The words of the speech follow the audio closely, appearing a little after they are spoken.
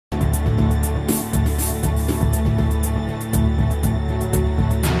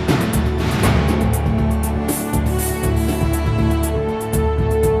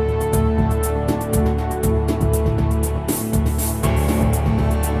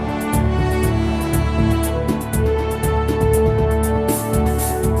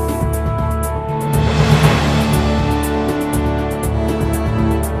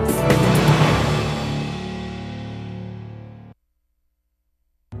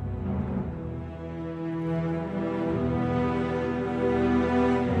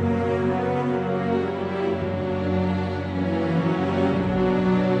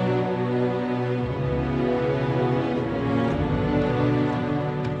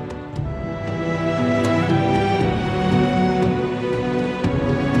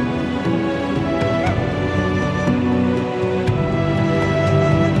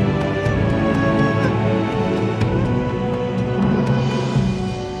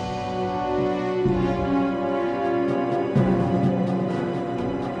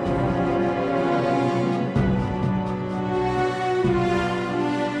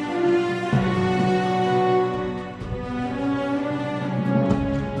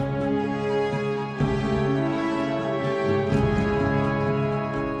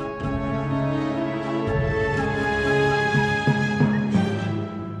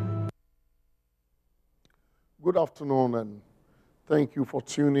afternoon, and thank you for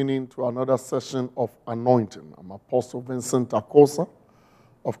tuning in to another session of Anointing. I'm Apostle Vincent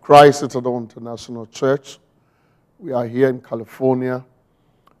of Christ Citadel International Church. We are here in California.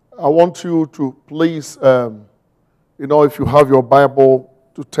 I want you to please, if you have your Bible,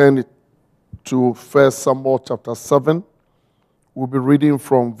 to turn it to 1 Samuel chapter 7. We'll be reading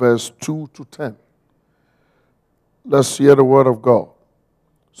from verse 2 to 10. Let's hear the word of God.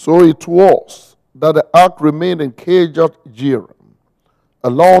 So it was that the ark remained in Kirjath Jearim a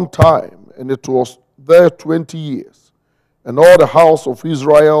long time, and it was there 20 years. And all the house of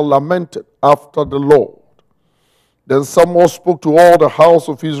Israel lamented after the Lord. Then Samuel spoke to all the house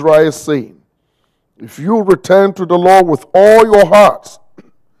of Israel, saying, if you return to the Lord with all your hearts,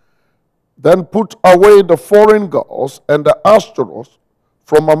 then put away the foreign gods and the Ashtaroth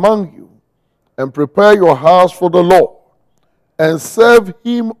from among you, and prepare your house for the Lord, and serve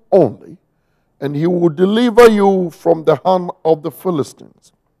him only, and he will deliver you from the hand of the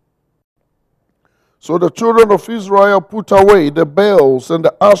Philistines. So the children of Israel put away the Baals and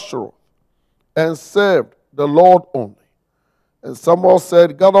the Ashtaroth, and served the Lord only. And Samuel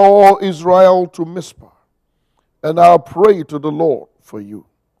said, gather all Israel to Mizpah, and I'll pray to the Lord for you.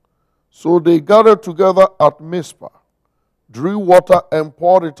 So they gathered together at Mizpah, drew water, and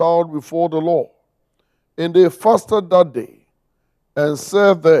poured it out before the Lord. And they fasted that day, and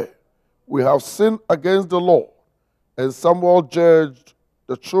said there, we have sinned against the Lord. And Samuel judged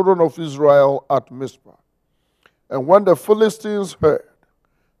the children of Israel at Mizpah. And when the Philistines heard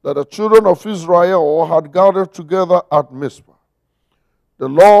that the children of Israel had gathered together at Mizpah, the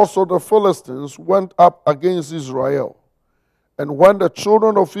lords of the Philistines went up against Israel. And when the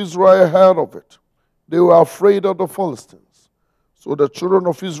children of Israel heard of it, they were afraid of the Philistines. So the children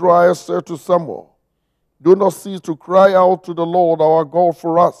of Israel said to Samuel, do not cease to cry out to the Lord our God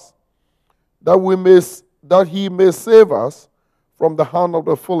for us, that he may save us from the hand of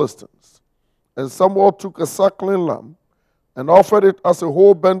the Philistines. And Samuel took a suckling lamb and offered it as a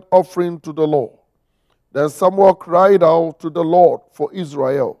whole burnt offering to the Lord. Then Samuel cried out to the Lord for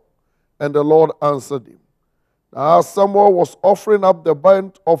Israel, and the Lord answered him. Now as Samuel was offering up the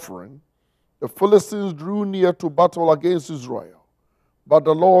burnt offering, the Philistines drew near to battle against Israel. But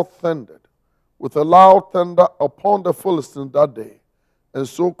the Lord thundered with a loud thunder upon the Philistines that day, and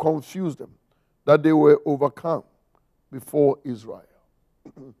so confused them that they were overcome before Israel.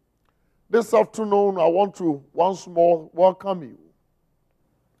 This afternoon, I want to once more welcome you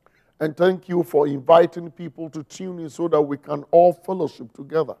and thank you for inviting people to tune in so that we can all fellowship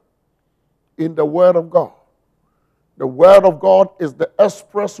together in the Word of God. The Word of God is the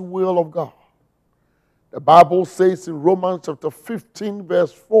express will of God. The Bible says in Romans chapter 15,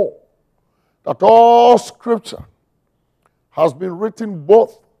 verse 4, that all Scripture has been written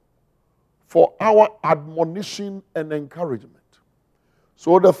both for our admonition and encouragement.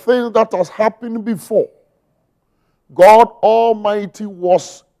 So the thing that has happened before, God Almighty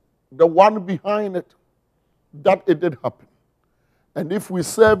was the one behind it, that it did happen. And if we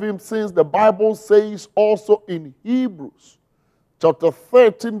serve him, since the Bible says also in Hebrews chapter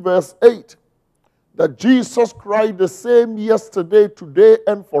 13, verse 8, that Jesus Christ the same yesterday, today,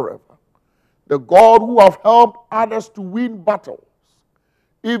 and forever, the God who have helped others to win battles,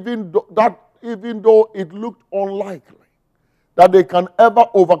 even though it looked unlikely that they can ever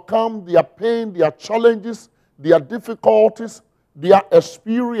overcome their pain, their challenges, their difficulties, their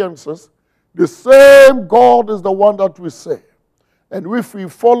experiences, the same God is the one that we serve. And if we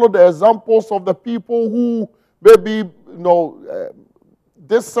follow the examples of the people who maybe,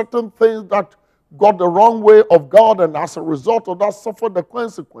 did certain things that got the wrong way of God, and as a result of that suffered the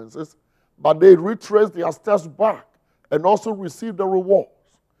consequences, but they retraced their steps back and also received the rewards,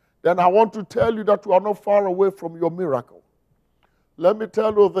 then I want to tell you that you are not far away from your miracle. Let me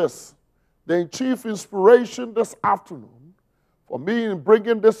tell you this. The chief inspiration this afternoon for me in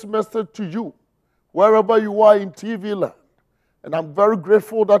bringing this message to you, wherever you are in TV land, and I'm very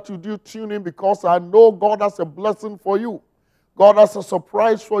grateful that you do tune in, because I know God has a blessing for you. God has a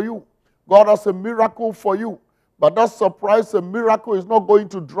surprise for you. God has a miracle for you. But that surprise and miracle is not going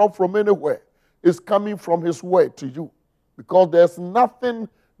to drop from anywhere. It's coming from his word to you. Because there's nothing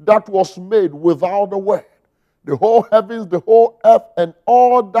that was made without the word. The whole heavens, the whole earth, and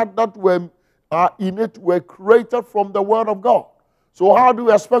all that were in it were created from the word of God. So how do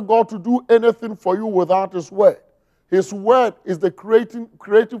you expect God to do anything for you without his word? His word is the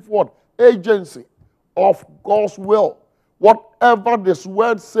creative word, agency of God's will. Whatever this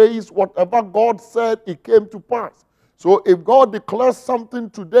word says, whatever God said, it came to pass. So if God declares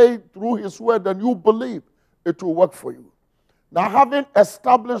something today through his word, then you believe it will work for you. Now, having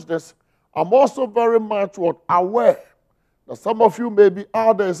established this, I'm also very much aware that some of you may be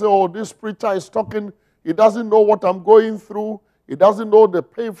out there and say, oh, this preacher is talking. He doesn't know what I'm going through. He doesn't know the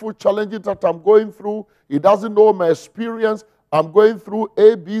painful challenges that I'm going through. He doesn't know my experience. I'm going through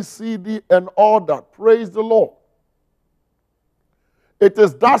A, B, C, D, and all that. Praise the Lord. It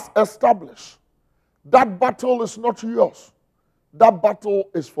is thus established. That battle is not yours. That battle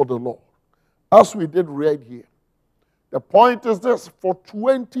is for the Lord. As we did read here. The point is this, for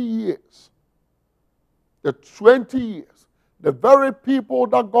 20 years, the 20 years, the very people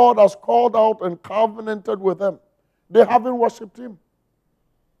that God has called out and covenanted with them, they haven't worshipped him.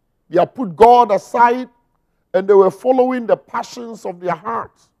 They have put God aside and they were following the passions of their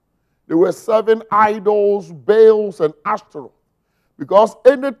hearts. They were serving idols, Baals, and Ashtaroth. Because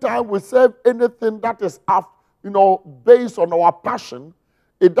anytime we serve anything that is based on our passion,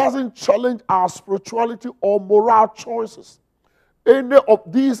 it doesn't challenge our spirituality or moral choices. Any of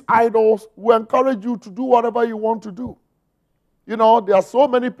these idols will encourage you to do whatever you want to do. There are so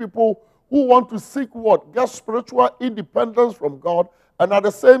many people who want to seek what? Get spiritual independence from God and at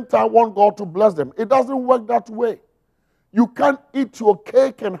the same time want God to bless them. It doesn't work that way. You can't eat your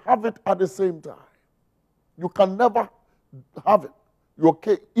cake and have it at the same time. You can never have it. Your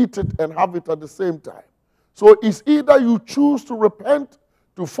cake, eat it and have it at the same time. So it's either you choose to repent,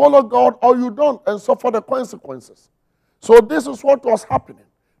 to follow God, or you don't and suffer the consequences. So this is what was happening.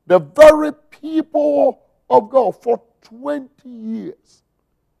 The very people of God for 20 years,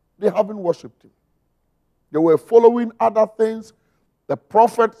 they haven't worshipped him. They were following other things. The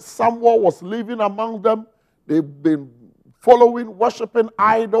prophet Samuel was living among them. They've been following, worshiping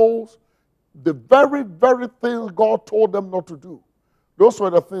idols. The very, very things God told them not to do. Those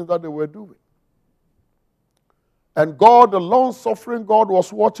were the things that they were doing. And God, the long-suffering God,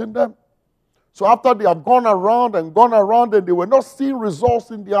 was watching them. So after they had gone around and they were not seeing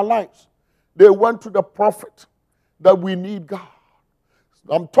results in their lives, they went to the prophet that we need God.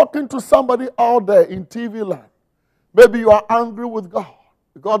 I'm talking to somebody out there in TV land. Maybe you are angry with God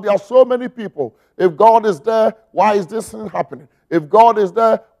because there are so many people. If God is there, why is this thing happening? If God is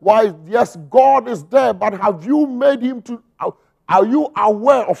there, why? Yes, God is there, but have you made him to... Are you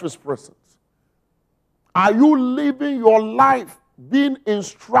aware of his presence? Are you living your life being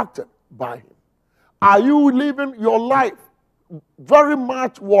instructed by him? Are you living your life very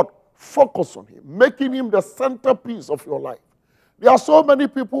much focus on him, making him the centerpiece of your life? There are so many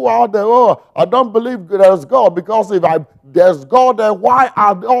people out there, oh, I don't believe there's God because if there's God there, why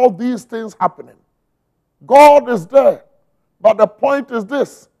are all these things happening? God is there. But the point is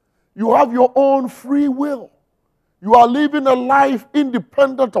this, you have your own free will. You are living a life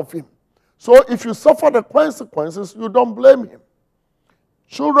independent of him. So if you suffer the consequences, you don't blame him.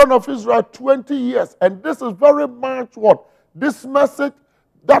 Children of Israel, 20 years. And this is very much this message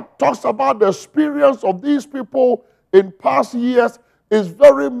that talks about the experience of these people in past years is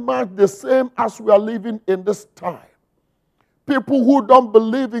very much the same as we are living in this time. People who don't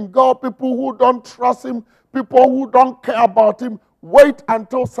believe in God, people who don't trust him, people who don't care about him, wait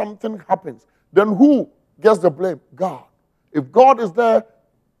until something happens. Then who gets the blame? God. If God is there,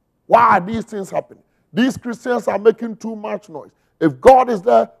 why are these things happening? These Christians are making too much noise. If God is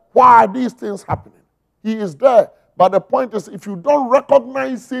there, why are these things happening? He is there. But the point is, if you don't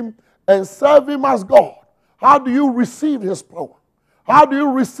recognize him and serve him as God, how do you receive his power? How do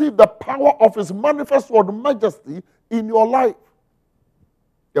you receive the power of his manifest word majesty in your life?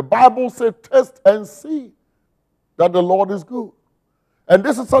 The Bible says, taste and see that the Lord is good. And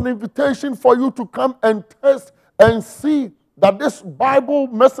this is an invitation for you to come and taste and see that this Bible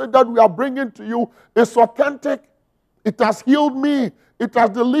message that we are bringing to you is authentic. It has healed me. It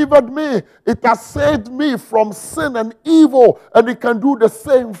has delivered me. It has saved me from sin and evil. And it can do the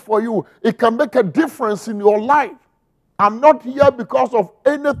same for you. It can make a difference in your life. I'm not here because of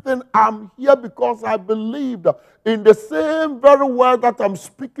anything. I'm here because I believed in the same very word that I'm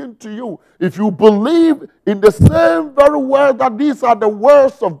speaking to you. If you believe in the same very word that these are the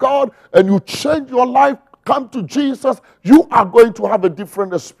words of God and you change your life, come to Jesus, you are going to have a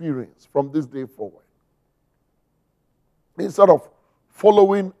different experience from this day forward. Instead of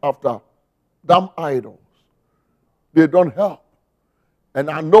following after damn idols, they don't help. And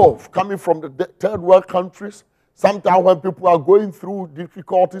I know, coming from the third world countries, sometimes when people are going through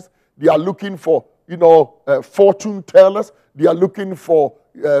difficulties, they are looking for, fortune tellers. They are looking for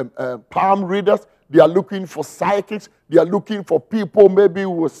palm readers. They are looking for psychics. They are looking for people maybe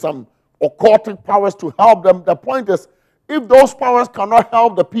with some occultic powers to help them. The point is, if those powers cannot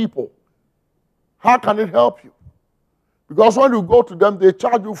help the people, how can it help you? Because when you go to them, they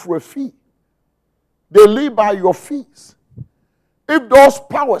charge you for a fee. They live by your fees. If those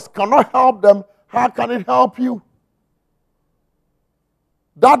powers cannot help them, how can it help you?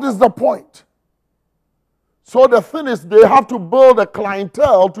 That is the point. So the thing is, they have to build a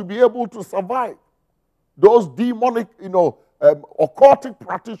clientele to be able to survive. Those demonic, occultic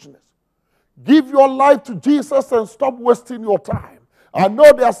practitioners. Give your life to Jesus and stop wasting your time. I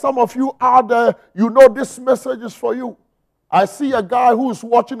know there are some of you out there, you know this message is for you. I see a guy who's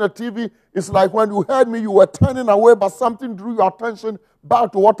watching a TV. It's like when you heard me, you were turning away, but something drew your attention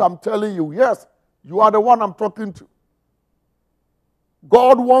back to what I'm telling you. Yes, you are the one I'm talking to.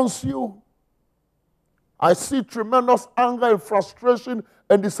 God wants you. I see tremendous anger and frustration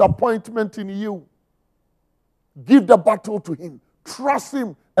and disappointment in you. Give the battle to him. Trust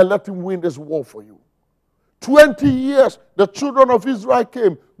him and let him win this war for you. 20 years, the children of Israel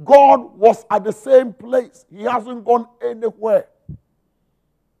came. God was at the same place. He hasn't gone anywhere.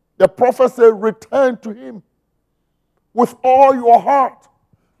 The prophet said, return to him with all your heart.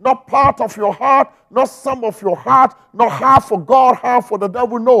 Not part of your heart, not some of your heart, not half for God, half for the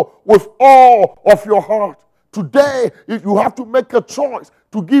devil. No, with all of your heart. Today, you have to make a choice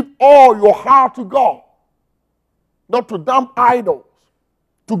to give all your heart to God. Not to damn idols,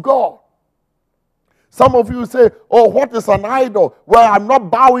 to God. Some of you say, oh, what is an idol? Well, I'm not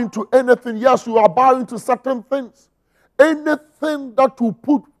bowing to anything. Yes, you are bowing to certain things. Anything that you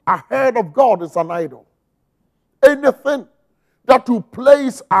put ahead of God is an idol. Anything that you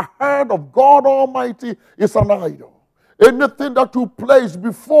place ahead of God Almighty is an idol. Anything that you place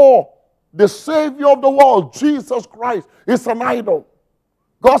before the Savior of the world, Jesus Christ, is an idol.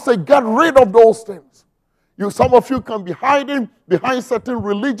 God said, get rid of those things. Some of you can be hiding behind certain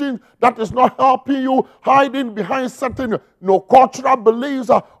religions that is not helping you, hiding behind certain cultural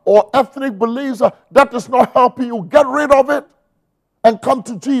beliefs or ethnic beliefs that is not helping you. Get rid of it and come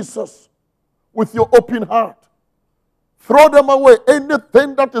to Jesus with your open heart. Throw them away.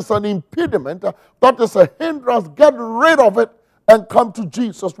 Anything that is an impediment, that is a hindrance, get rid of it and come to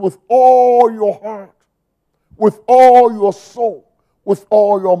Jesus with all your heart, with all your soul, with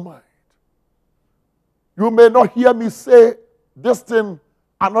all your mind. You may not hear me say this thing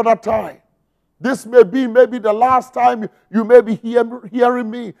another time. This may be maybe the last time you may be hearing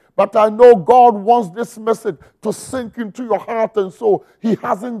me, but I know God wants this message to sink into your heart and soul. He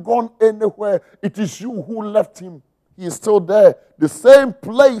hasn't gone anywhere. It is you who left him. He is still there. The same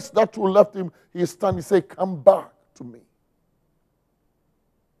place that you left him, he is standing. He said, come back to me.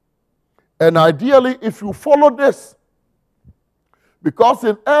 And ideally, if you follow this, because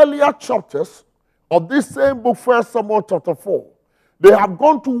in earlier chapters of this same book, 1 Samuel chapter 4, they have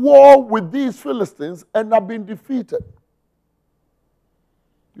gone to war with these Philistines and have been defeated.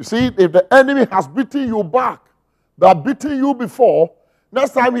 You see, if the enemy has beaten you back, they have beaten you before,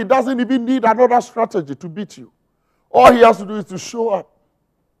 next time he doesn't even need another strategy to beat you. All he has to do is to show up.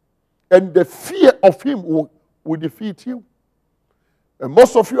 And the fear of him will defeat you. And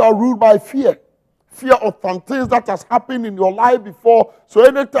most of you are ruled by fear. Fear of some things that has happened in your life before. So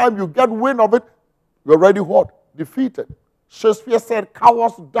anytime you get wind of it, you're already what? Defeated. Shakespeare said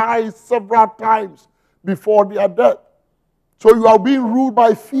cowards die several times before their death. So you are being ruled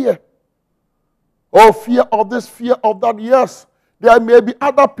by fear. Oh, fear of this, fear of that. Yes, there may be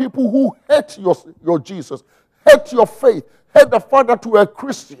other people who hate your Jesus, hate your faith, hate the fact that you are a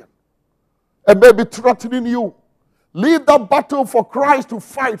Christian, and may be threatening you. Leave that battle for Christ to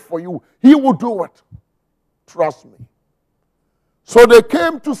fight for you. He will do it. Trust me. So they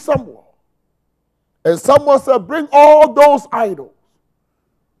came to Samuel. And Samuel said, bring all those idols.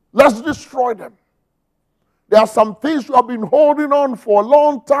 Let's destroy them. There are some things you have been holding on for a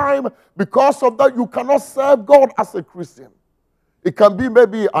long time. Because of that, you cannot serve God as a Christian. It can be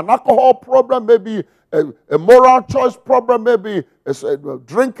maybe an alcohol problem, maybe a moral choice problem, maybe a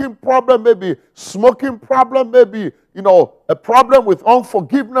drinking problem, maybe smoking problem, maybe, a problem with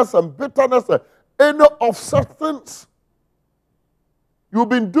unforgiveness and bitterness, any of such things. You've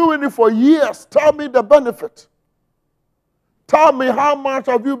been doing it for years. Tell me the benefit. Tell me how much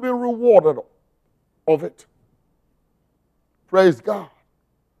have you been rewarded of it. Praise God.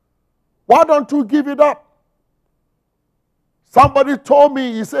 Why don't you give it up? Somebody told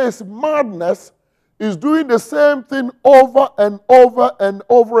me, he says, madness is doing the same thing over and over and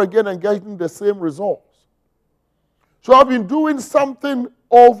over again and getting the same results. So I've been doing something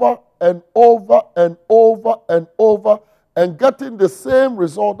over and over and over and over and getting the same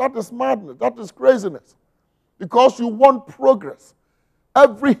result. That is madness. That is craziness. Because you want progress.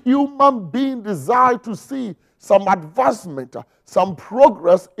 Every human being desires to see some advancement, some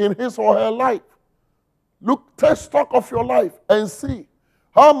progress in his or her life. Look, take stock of your life and see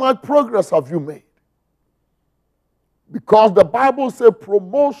how much progress have you made. Because the Bible says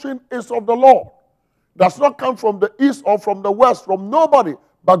promotion is of the Lord. Does not come from the east or from the west, from nobody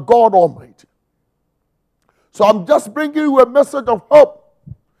but God Almighty. So I'm just bringing you a message of hope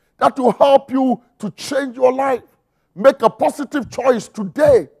that will help you to change your life. Make a positive choice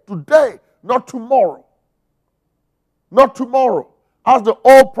today, not tomorrow. Not tomorrow. As the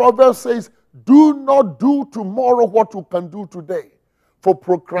old proverb says, do not do tomorrow what you can do today. For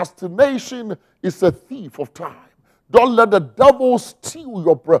procrastination is a thief of time. Don't let the devil steal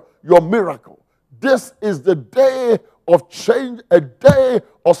your miracle. This is the day of change, a day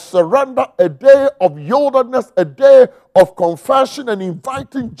of surrender, a day of yieldedness, a day of confession and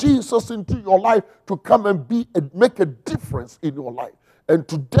inviting Jesus into your life to come and make a difference in your life. And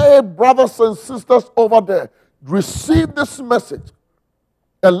today, brothers and sisters over there, receive this message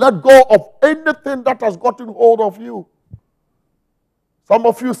and let go of anything that has gotten hold of you. Some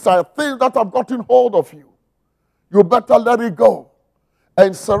of you say things that have gotten hold of you. You better let it go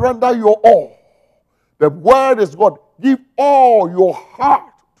and surrender your all. The word is God. Give all your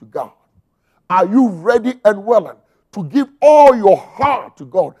heart to God. Are you ready and willing to give all your heart to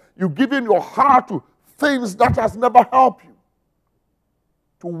God? You're giving your heart to things that has never helped you.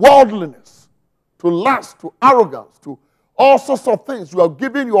 To worldliness, to lust, to arrogance, to all sorts of things. You are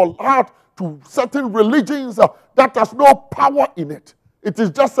giving your heart to certain religions that has no power in it. It is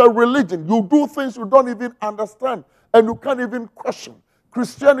just a religion. You do things you don't even understand and you can't even question.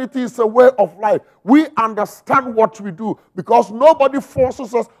 Christianity is a way of life. We understand what we do because nobody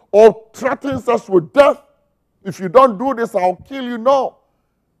forces us or threatens us with death. If you don't do this, I'll kill you. No.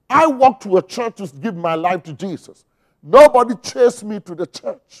 I walk to a church to give my life to Jesus. Nobody chased me to the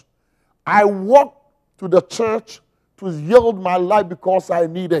church. I walked to the church to yield my life because I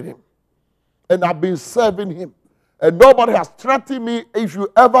needed him. And I've been serving him. And nobody has threatened me, if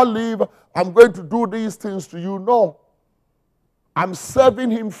you ever leave, I'm going to do these things to you. No. I'm serving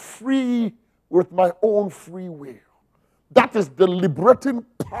him free with my own free will. That is the liberating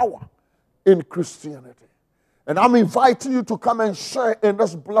power in Christianity. And I'm inviting you to come and share in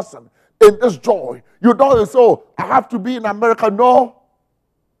this blessing, in this joy. You don't say, oh, I have to be in America. No.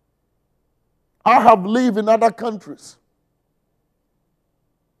 I have lived in other countries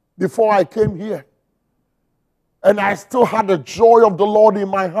before I came here. And I still had the joy of the Lord in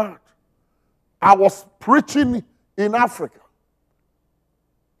my heart. I was preaching in Africa.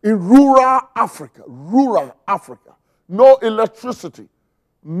 In rural Africa. No electricity.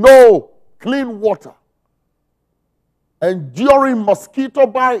 No clean water. Enduring mosquito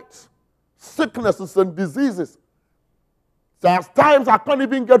bites, sicknesses and diseases. There's times I can't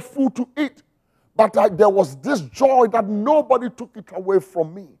even get food to eat. But there was this joy that nobody took it away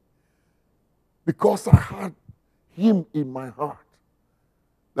from me. Because I had him in my heart.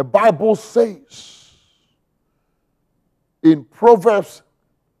 The Bible says in Proverbs,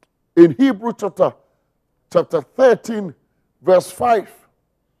 in Hebrew chapter 13, verse 5,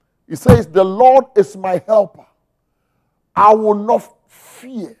 it says, the Lord is my helper. I will not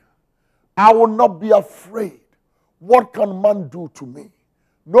fear. I will not be afraid. What can man do to me?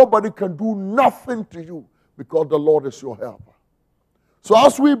 Nobody can do nothing to you because the Lord is your helper. So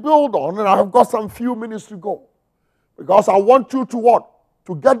as we build on, and I have got some few minutes to go, because I want you to what?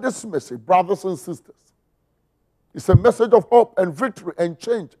 To get this message, brothers and sisters. It's a message of hope and victory and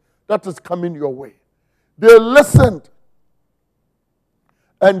change that is coming your way. They listened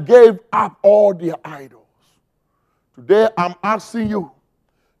and gave up all their idols. Today I'm asking you,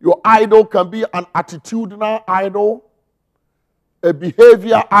 your idol can be an attitudinal idol, a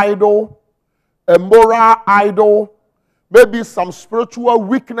behavior idol, a moral idol, maybe some spiritual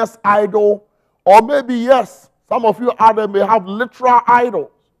weakness idol, or maybe, yes, some of you out there may have literal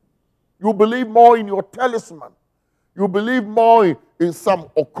idols. You believe more in your talisman. You believe more in some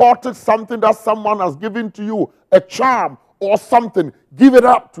occultic something that someone has given to you, a charm or something. Give it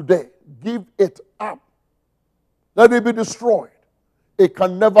up today. Give it up. Let it be destroyed. It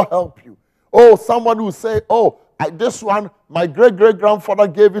can never help you. Oh, someone will say, oh, this one, my great-great-grandfather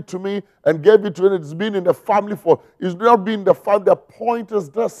gave it to me and gave it to me. It's been in the family it's not been in the family. The point is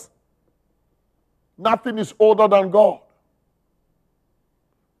this. Nothing is older than God.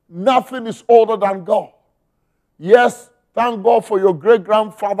 Nothing is older than God. Yes, thank God for your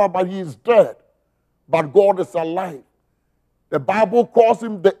great-grandfather, but he is dead. But God is alive. The Bible calls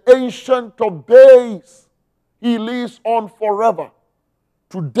him the Ancient of Days. He lives on forever.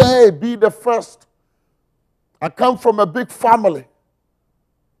 Today, be the first. I come from a big family.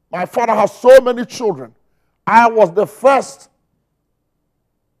 My father has so many children. I was the first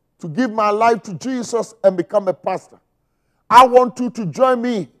to give my life to Jesus and become a pastor. I want you to join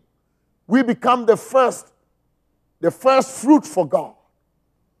me. We become the first the first fruit for God.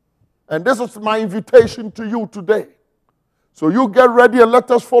 And this is my invitation to you today. So you get ready and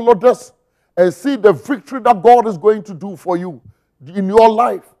let us follow this and see the victory that God is going to do for you in your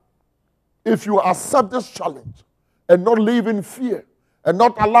life. If you accept this challenge and not live in fear and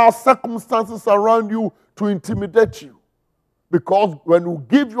not allow circumstances around you to intimidate you. Because when you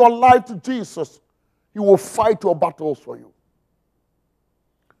give your life to Jesus, He will fight your battles for you.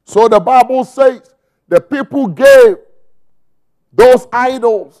 So the Bible says the people gave those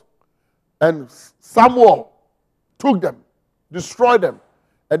idols, and Samuel took them, destroyed them,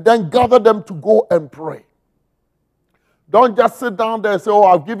 and then gathered them to go and pray. Don't just sit down there and say, oh,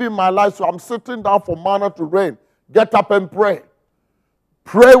 I've given my life, so I'm sitting down for manna to rain. Get up and pray.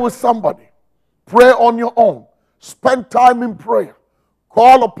 Pray with somebody. Pray on your own. Spend time in prayer.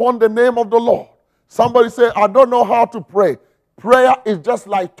 Call upon the name of the Lord. Somebody say, I don't know how to pray. Prayer is just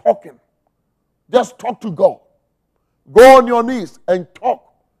like talking. Just talk to God. Go on your knees and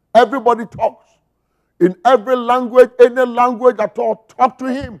talk. Everybody talks. In every language, any language at all, talk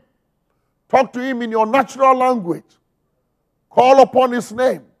to Him. Talk to Him in your natural language. Call upon His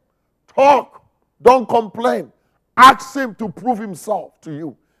name. Talk. Don't complain. Ask Him to prove Himself to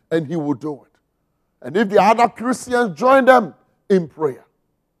you, and He will do it. And if the other Christians join them in prayer.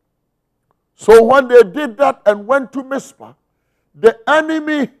 So when they did that and went to Mizpah, the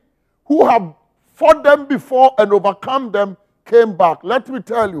enemy who had fought them before and overcome them came back. Let me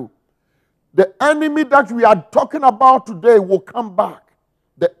tell you, the enemy that we are talking about today will come back.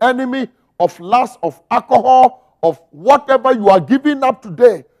 The enemy of lust, of alcohol, of whatever you are giving up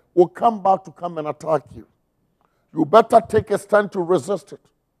today will come back to come and attack you. You better take a stand to resist it.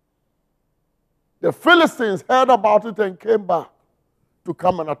 The Philistines heard about it and came back to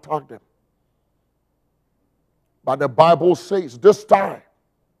come and attack them. But the Bible says this time,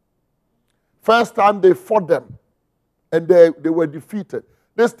 first time they fought them and they were defeated.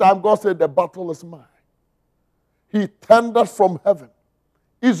 This time God said the battle is mine. He thundered from heaven.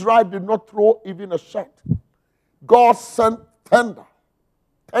 Israel did not throw even a shot. God sent thunder,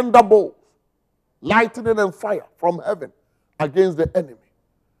 thunderbolts, lightning and fire from heaven against the enemy.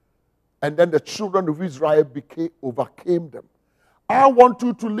 And then the children of Israel overcame them. I want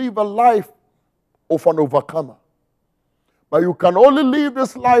you to live a life of an overcomer. But you can only live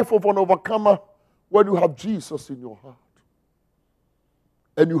this life of an overcomer when you have Jesus in your heart.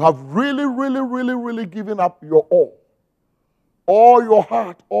 And you have really, really, really, really given up your all your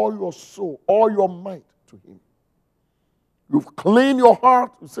heart, all your soul, all your might to Him. You've cleaned your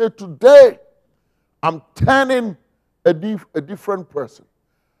heart. You say, today, I'm turning a different person.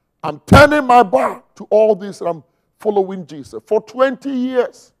 I'm turning my back to all this and I'm following Jesus. For 20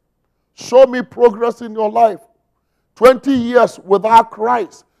 years, show me progress in your life. 20 years without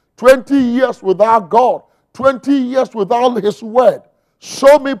Christ. 20 years without God. 20 years without His word.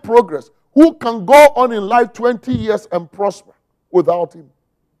 Show me progress. Who can go on in life 20 years and prosper without Him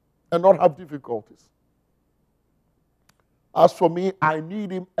and not have difficulties? As for me, I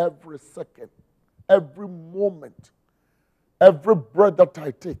need Him every second, every moment, every breath that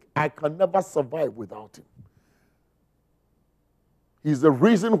I take. I can never survive without Him. He's the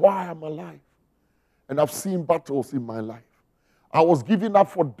reason why I'm alive. And I've seen battles in my life. I was given up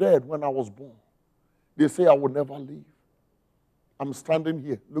for dead when I was born. They say I will never leave. I'm standing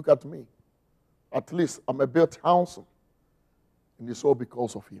here. Look at me. At least I'm a bit handsome. And it's all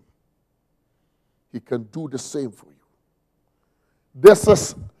because of Him. He can do the same for you. This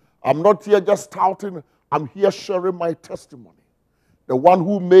is, I'm not here just touting. I'm here sharing my testimony. The one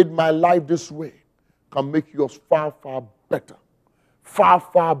who made my life this way can make yours far, far better. Far,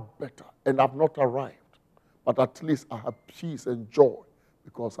 far better. And I've not arrived. But at least I have peace and joy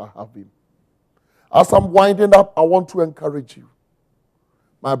because I have Him. As I'm winding up, I want to encourage you.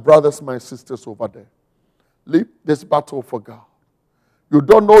 My brothers, my sisters over there. Leave this battle for God. You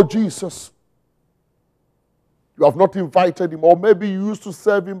don't know Jesus. You have not invited Him. Or maybe you used to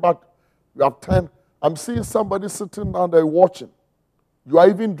serve Him, but you have turned. I'm seeing somebody sitting down there watching. You are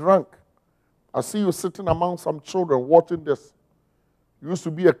even drunk. I see you sitting among some children watching this. You used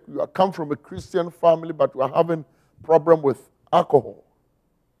to you come from a Christian family, but you are having problem with alcohol.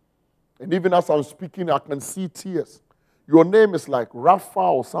 And even as I'm speaking, I can see tears. Your name is like Rafa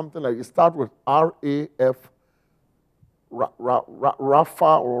or something like it. Start with R-A-F, Rafa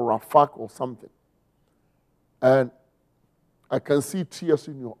or Rafak or something. And I can see tears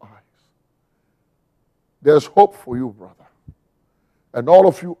in your eyes. There's hope for you, brother. And all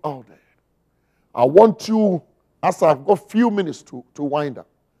of you out there. I want you, as I've got a few minutes to wind up,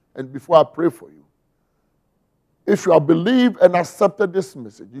 and before I pray for you, if you have believed and accepted this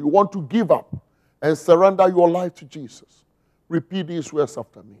message, you want to give up and surrender your life to Jesus, repeat these words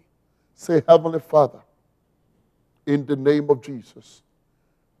after me. Say, Heavenly Father, in the name of Jesus,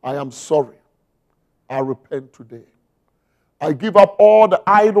 I am sorry. I repent today. I give up all the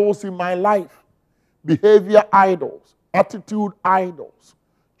idols in my life, behavior idols, attitude idols,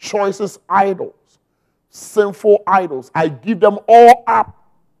 choices idols, sinful idols. I give them all up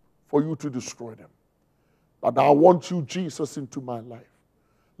for you to destroy them. But I want you, Jesus, into my life.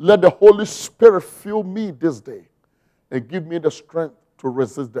 Let the Holy Spirit fill me this day and give me the strength to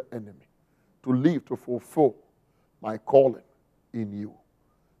resist the enemy, to live, to fulfill my calling in you.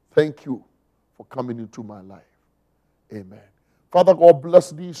 Thank you for coming into my life. Amen. Father God,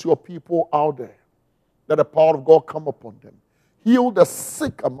 bless these your people out there. Let the power of God come upon them. Heal the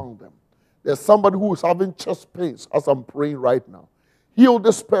sick among them. There's somebody who is having chest pains as I'm praying right now. Heal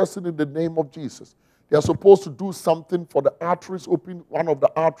this person in the name of Jesus. They are supposed to do something for the arteries, open one of the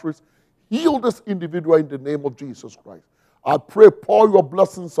arteries. Heal this individual in the name of Jesus Christ. I pray, pour your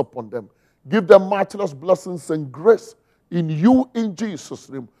blessings upon them. Give them matchless blessings and grace in you in Jesus'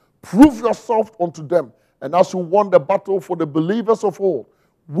 name. Prove yourself unto them. And as you won the battle for the believers of old,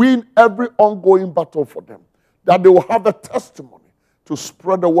 win every ongoing battle for them. That they will have a testimony to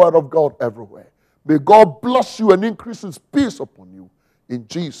spread the word of God everywhere. May God bless you and increase his peace upon you. In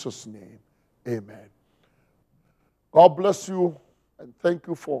Jesus' name, amen. God bless you and thank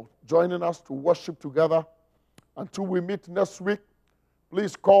you for joining us to worship together. Until we meet next week,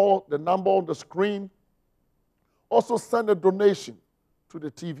 please call the number on the screen. Also send a donation to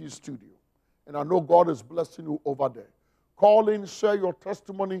the TV studio. And I know God is blessing you over there. Call in, share your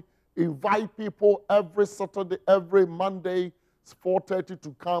testimony. Invite people every Saturday, every Monday, it's 4:30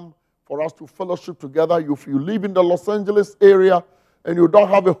 to come for us to fellowship together. If you live in the Los Angeles area and you don't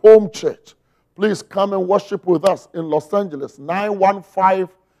have a home church, please come and worship with us in Los Angeles, 915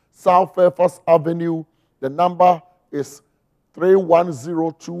 South Fairfax Avenue. The number is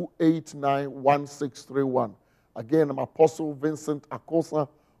 310-289-1631. Again, I'm Apostle Vincent Akosa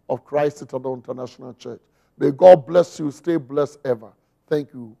of Christ Citadel International Church. May God bless you. Stay blessed ever.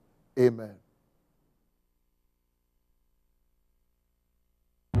 Thank you. Amen.